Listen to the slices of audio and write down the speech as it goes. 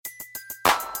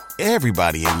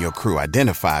Everybody in your crew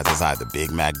identifies as either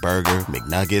Big Mac Burger,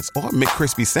 McNuggets, or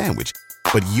McCrispy Sandwich.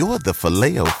 But you're the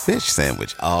Filet-O-Fish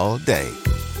Sandwich all day.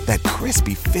 That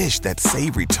crispy fish, that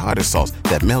savory tartar sauce,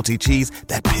 that melty cheese,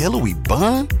 that pillowy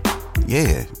bun.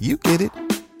 Yeah, you get it.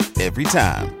 Every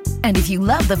time. And if you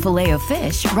love the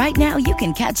Filet-O-Fish, right now you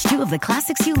can catch two of the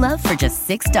classics you love for just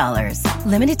 $6.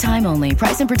 Limited time only.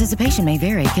 Price and participation may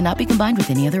vary. Cannot be combined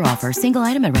with any other offer. Single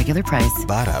item at regular price.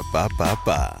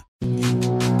 Ba-da-ba-ba-ba.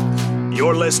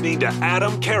 You're listening to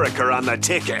Adam Carriker on The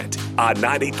Ticket on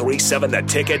 93.7 The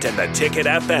Ticket and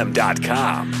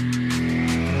theticketfm.com.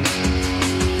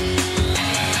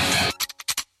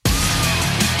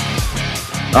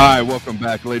 All right, welcome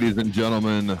back, ladies and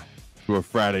gentlemen, to a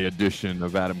Friday edition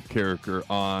of Adam Carriker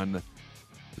on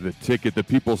The Ticket. The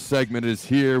People segment is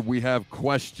here. We have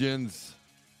questions.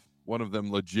 One of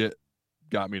them legit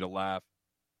got me to laugh.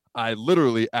 I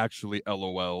literally actually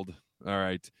LOL'd. All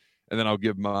right. And then I'll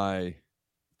give my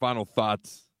final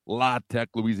thoughts. La Tech,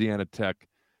 Louisiana Tech,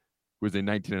 was a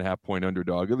 19.5-point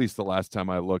underdog, at least the last time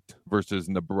I looked, versus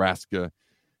Nebraska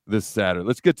this Saturday.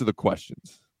 Let's get to the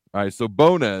questions. All right, so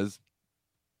Bones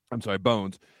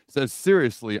says,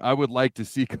 seriously, I would like to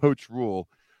see Coach Rule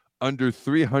under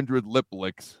 300 lip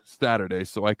licks Saturday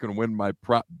so I can win my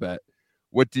prop bet.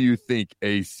 What do you think,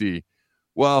 AC?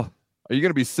 Well, are you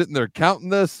going to be sitting there counting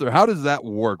this, or how does that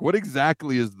work? What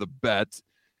exactly is the bet?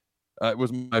 It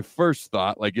was my first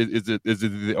thought. Like, is it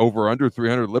the over under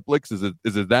 300 lip licks? Is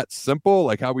it that simple?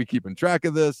 Like, how are we keeping track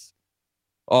of this?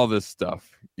 All this stuff,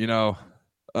 you know.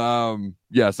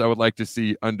 Yes, I would like to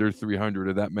see under 300,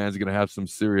 and that man's going to have some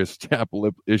serious chap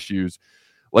lip issues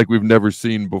like we've never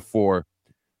seen before.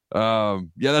 Yeah,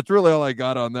 that's really all I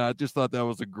got on that. Just thought that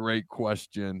was a great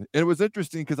question. And it was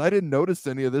interesting because I didn't notice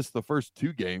any of this the first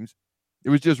two games. It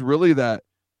was just really that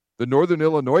the Northern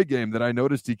Illinois game that I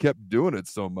noticed he kept doing it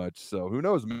so much. So who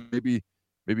knows? Maybe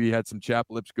he had some chap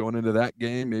lips going into that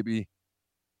game. Maybe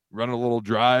running a little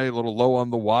dry, a little low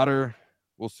on the water.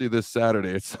 We'll see this Saturday.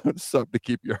 It's something to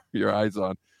keep your eyes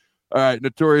on. All right,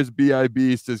 Notorious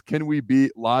B.I.B. says, can we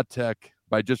beat La Tech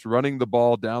by just running the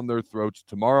ball down their throats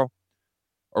tomorrow?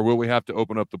 Or will we have to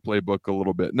open up the playbook a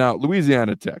little bit? Now,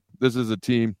 Louisiana Tech, this is a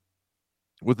team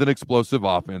with an explosive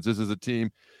offense. This is a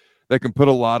team that can put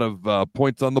a lot of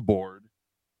points on the board.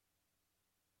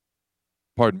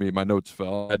 Pardon me, my notes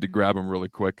fell. I had to grab them really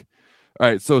quick. All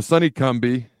right, so Sonny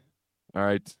Cumbie, all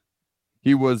right,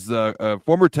 he was a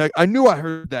former Tech. I knew I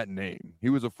heard that name. He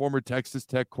was a former Texas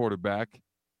Tech quarterback,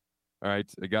 all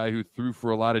right, a guy who threw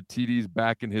for a lot of TDs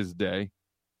back in his day.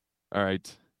 All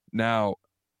right, now,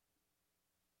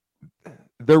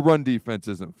 their run defense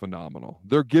isn't phenomenal.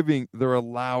 They're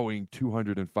allowing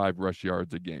 205 rush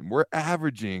yards a game. We're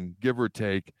averaging, give or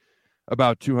take,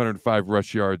 about 205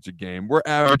 rush yards a game. We're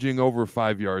averaging over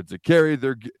 5 yards a carry.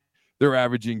 They're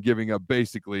averaging giving up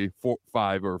basically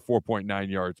 5 or 4.9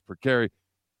 yards per carry.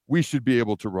 We should be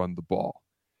able to run the ball.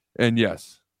 And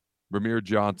yes, Ramir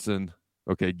Johnson,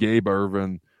 okay, Gabe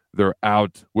Irvin, they're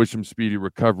out. Wish them speedy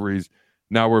recoveries.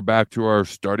 Now we're back to our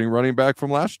starting running back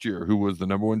from last year, who was the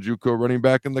number one JUCO running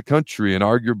back in the country and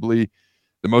arguably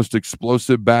the most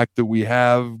explosive back that we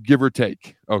have, give or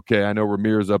take. Okay, I know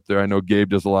Ramir's up there. I know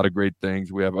Gabe does a lot of great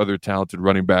things. We have other talented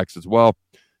running backs as well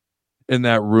in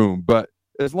that room. But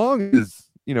as long as,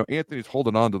 Anthony's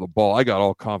holding on to the ball, I got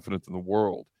all confidence in the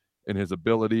world in his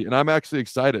ability. And I'm actually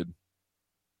excited.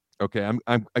 Okay,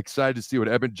 I'm excited to see what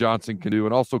Emmett Johnson can do,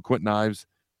 and also Quentin Ives.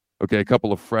 Okay, a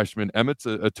couple of freshmen. Emmett's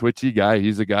a twitchy guy.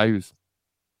 He's a guy who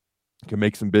can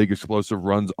make some big explosive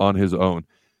runs on his own.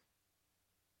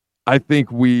 I think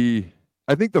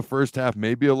the first half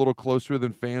may be a little closer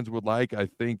than fans would like. I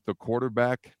think the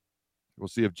quarterback, we'll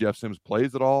see if Jeff Sims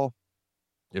plays at all.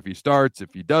 If he starts,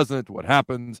 if he doesn't, what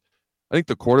happens? I think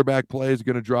the quarterback play is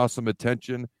going to draw some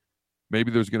attention. Maybe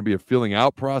there's going to be a filling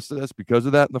out process because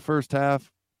of that in the first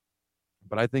half.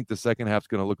 But I think the second half is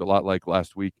going to look a lot like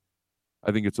last week.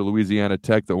 I think it's a Louisiana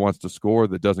Tech that wants to score,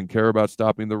 that doesn't care about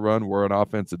stopping the run. We're an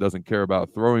offense that doesn't care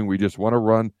about throwing. We just want to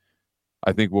run.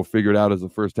 I think we'll figure it out as the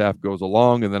first half goes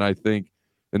along. And then I think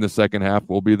in the second half,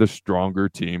 we'll be the stronger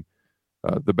team,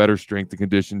 the better strength and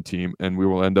condition team, and we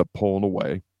will end up pulling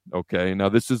away. Okay, now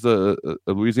this is a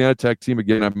Louisiana Tech team.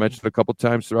 Again, I've mentioned a couple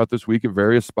times throughout this week at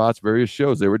various spots, various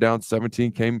shows. They were down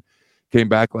 17, came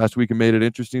back last week and made it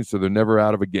interesting, so they're never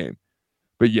out of a game.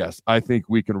 But yes, I think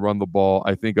we can run the ball.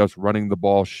 I think us running the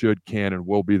ball can, and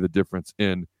will be the difference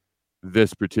in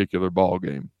this particular ball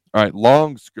game. All right,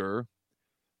 Longsker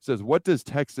says, what does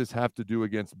Texas have to do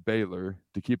against Baylor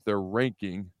to keep their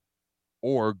ranking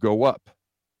or go up?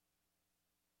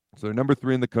 So they're number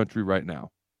 3 in the country right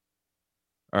now.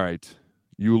 All right,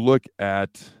 you look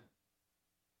at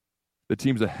the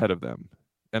teams ahead of them.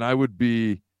 And I would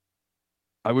be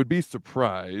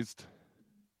surprised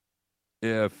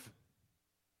if,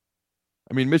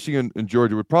 I mean, Michigan and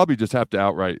Georgia would probably just have to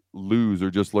outright lose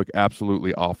or just look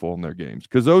absolutely awful in their games.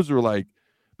 Because those were like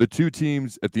the two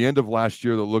teams at the end of last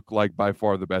year that looked like by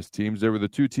far the best teams. They were the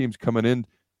two teams coming in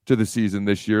to the season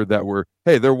this year that were,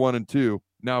 hey, they're 1-2.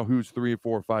 Now who's 3,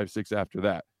 4, 5, 6 after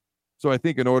that? So I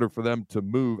think in order for them to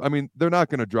move, I mean, they're not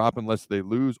going to drop unless they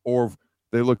lose or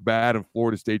they look bad and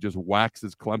Florida State just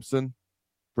waxes Clemson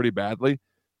pretty badly.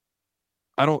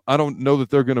 I don't know that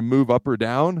they're going to move up or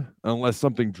down unless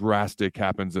something drastic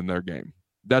happens in their game.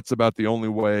 That's about the only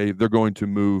way they're going to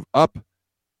move up.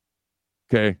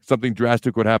 Okay, something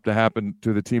drastic would have to happen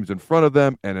to the teams in front of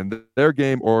them and in their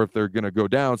game, or if they're going to go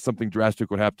down, something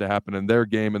drastic would have to happen in their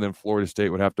game, and then Florida State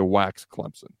would have to wax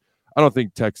Clemson. I don't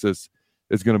think Texas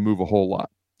is going to move a whole lot.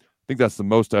 I think that's the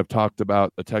most I've talked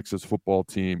about a Texas football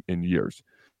team in years.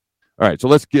 All right, so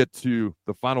let's get to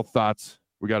the final thoughts.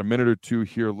 We got a minute or two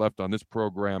here left on this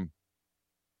program.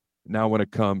 Now when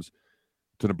it comes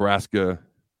to Nebraska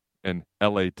and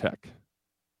LA Tech.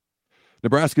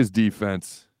 Nebraska's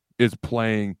defense is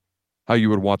playing how you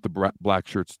would want the black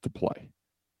shirts to play.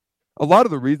 A lot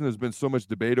of the reason there's been so much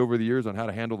debate over the years on how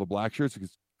to handle the black shirts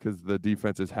is because the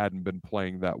defenses hadn't been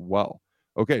playing that well.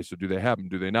 Okay, so do they have them?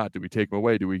 Do they not? Do we take them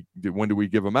away? When do we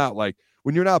give them out? Like,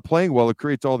 when you're not playing well, it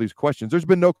creates all these questions. There's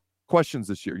been no questions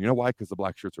this year. You know why? Because the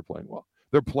black shirts are playing well.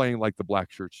 They're playing like the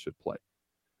black shirts should play.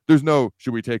 There's no,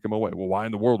 should we take them away? Well, why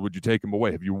in the world would you take them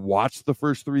away? Have you watched the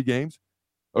first 3 games?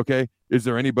 Okay. Is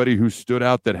there anybody who stood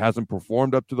out that hasn't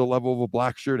performed up to the level of a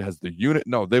black shirt? Has the unit?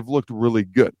 No, they've looked really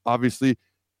good. Obviously,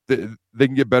 they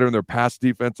can get better in their pass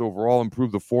defense overall,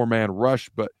 improve the 4-man rush,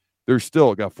 but they're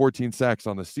still got 14 sacks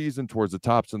on the season, towards the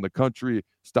tops in the country,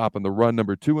 stopping the run,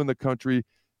 number 2 in the country,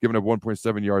 giving up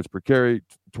 1.7 yards per carry,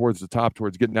 towards the top,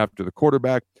 towards getting after the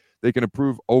quarterback. They can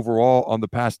improve overall on the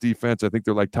pass defense. I think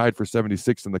they're like tied for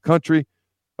 76 in the country.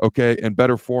 Okay, and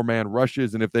better 4-man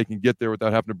rushes. And if they can get there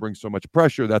without having to bring so much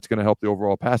pressure, that's going to help the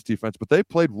overall pass defense. But they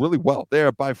played really well. They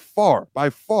are by far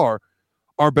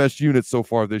our best unit so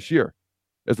far this year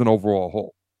as an overall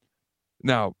whole.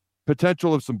 Now,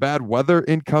 potential of some bad weather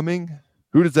incoming.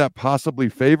 Who does that possibly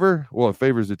favor? Well, it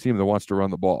favors the team that wants to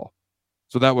run the ball.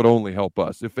 So that would only help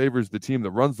us. It favors the team that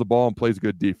runs the ball and plays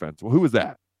good defense. Well, who is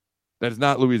that? That is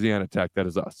not Louisiana Tech. That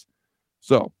is us.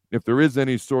 So if there is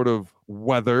any sort of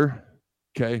weather,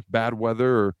 okay, bad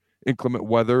weather or inclement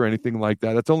weather or anything like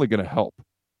that, that's only going to help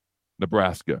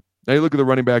Nebraska. Now you look at the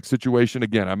running back situation.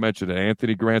 Again, I mentioned it.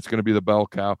 Anthony Grant's going to be the bell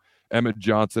cow. Emmett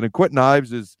Johnson. And Quentin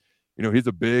Ives is, he's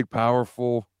a big,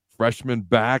 powerful freshman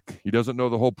back. He doesn't know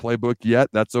the whole playbook yet.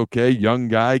 That's okay. Young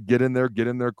guy, get in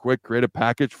there quick, create a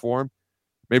package for him.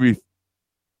 Maybe,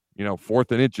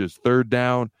 4th and inches, 3rd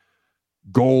down,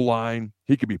 goal line.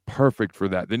 He could be perfect for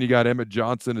that. Then you got Emmett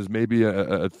Johnson as maybe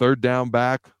a 3rd down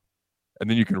back. And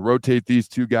then you can rotate these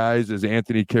 2 guys as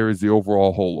Anthony carries the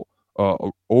overall whole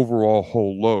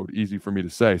load. Easy for me to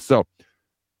say. So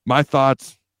my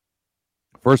thoughts,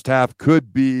 first half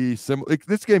could be similar.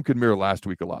 This game could mirror last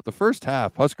week a lot. The first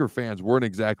half, Husker fans weren't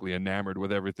exactly enamored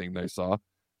with everything they saw.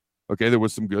 Okay, there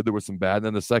was some good, there was some bad. And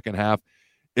then the second half,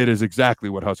 it is exactly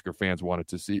what Husker fans wanted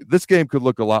to see. This game could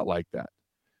look a lot like that.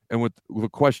 And with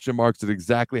question marks at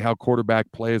exactly how quarterback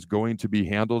play is going to be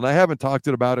handled. And I haven't talked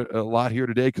about it a lot here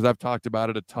today because I've talked about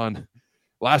it a ton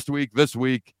last week, this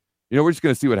week. We're just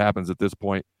going to see what happens at this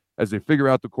point as they figure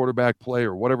out the quarterback play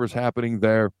or whatever's happening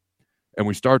there. And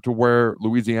we start to wear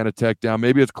Louisiana Tech down.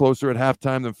 Maybe it's closer at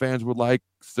halftime than fans would like,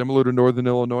 similar to Northern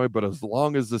Illinois. But as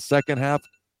long as the second half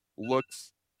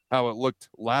looks how it looked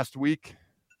last week,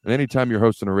 and anytime you're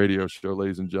hosting a radio show,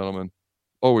 ladies and gentlemen,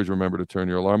 always remember to turn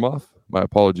your alarm off. My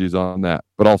apologies on that.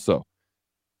 But also,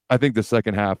 I think the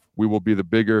second half, we will be the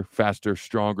bigger, faster,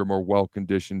 stronger, more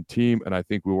well-conditioned team, and I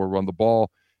think we will run the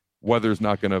ball. Weather's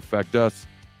not going to affect us,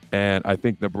 and I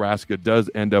think Nebraska does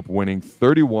end up winning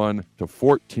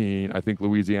 31-14. I think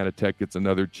Louisiana Tech gets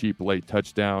another cheap late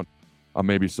touchdown on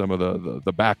maybe some of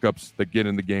the backups that get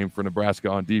in the game for Nebraska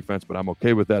on defense, but I'm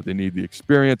okay with that. They need the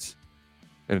experience.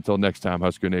 And until next time,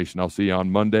 Husker Nation, I'll see you on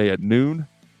Monday at noon.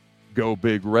 Go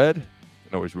Big Red.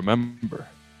 And always remember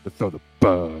to throw the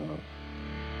ball.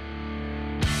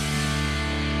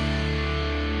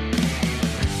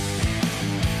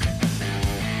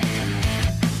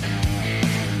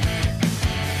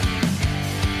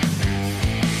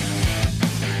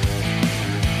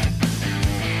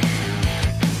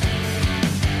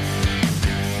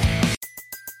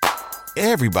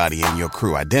 Everybody in your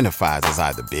crew identifies as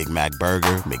either Big Mac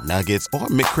Burger, McNuggets, or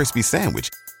McCrispy Sandwich.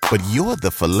 But you're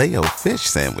the Filet-O-Fish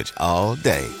Sandwich all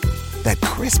day. That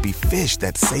crispy fish,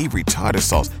 that savory tartar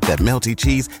sauce, that melty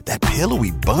cheese, that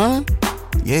pillowy bun.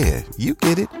 Yeah, you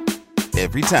get it.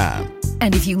 Every time.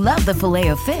 And if you love the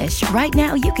Filet-O-Fish, right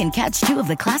now you can catch 2 of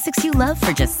the classics you love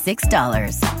for just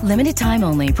 $6. Limited time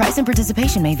only. Price and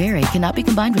participation may vary. Cannot be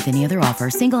combined with any other offer.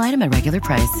 Single item at regular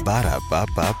price.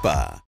 Ba-da-ba-ba-ba.